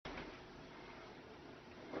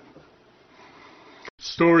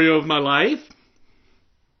Story of my life.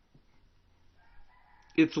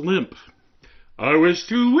 It's limp. I wish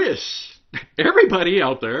to wish everybody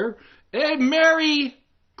out there a Merry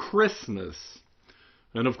Christmas.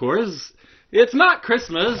 And of course, it's not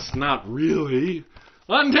Christmas, not really,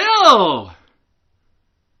 until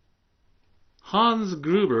Hans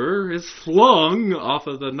Gruber is flung off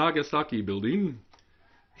of the Nagasaki Building,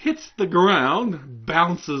 hits the ground,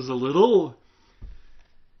 bounces a little,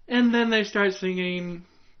 and then they start singing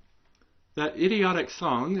that idiotic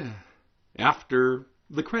song after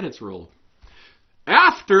the credits roll.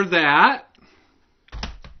 After that,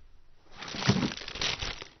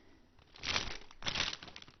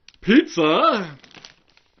 pizza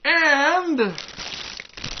and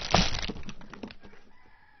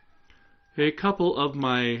a couple of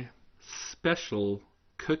my special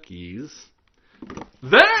cookies.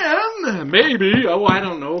 Then, maybe, I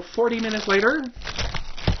don't know, 40 minutes later,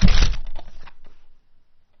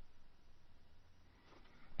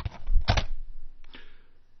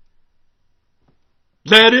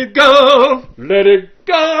 let it go,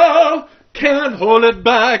 can't hold it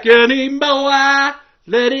back anymore.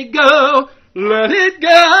 Let it go,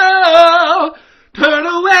 turn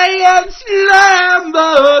away and slam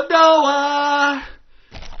the door.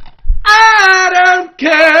 I don't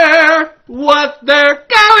care what they're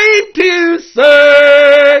going to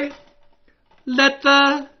say. Let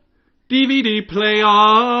the DVD play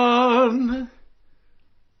on.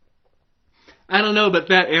 I don't know, but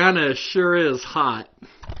that Anna sure is hot.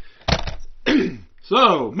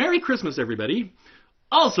 So, Merry Christmas, everybody.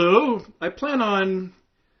 Also, I plan on,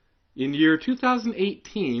 in year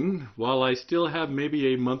 2018, while I still have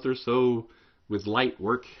maybe a month or so with light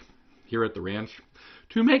work here at the ranch,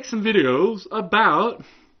 to make some videos about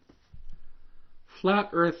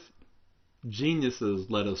flat earth geniuses,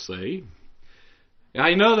 let us say.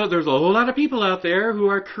 I know that there's a whole lot of people out there who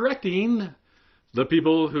are correcting the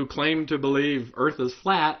people who claim to believe earth is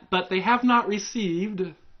flat, but they have not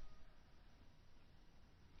received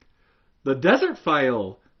the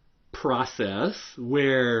Desertphile process,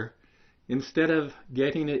 where instead of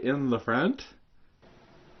getting it in the front,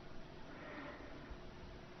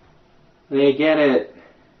 they get it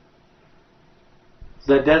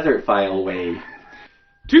the Desertphile way.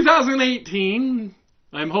 2018,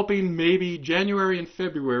 I'm hoping maybe January and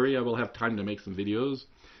February I will have time to make some videos.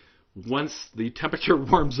 Once the temperature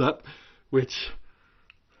warms up, which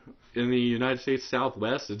in the United States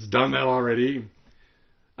Southwest, it's done that already.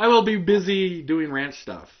 I will be busy doing ranch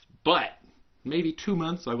stuff, but maybe 2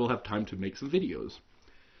 months I will have time to make some videos.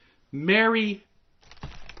 Merry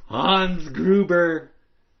Hans Gruber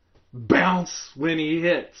bounce when he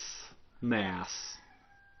hits Mass.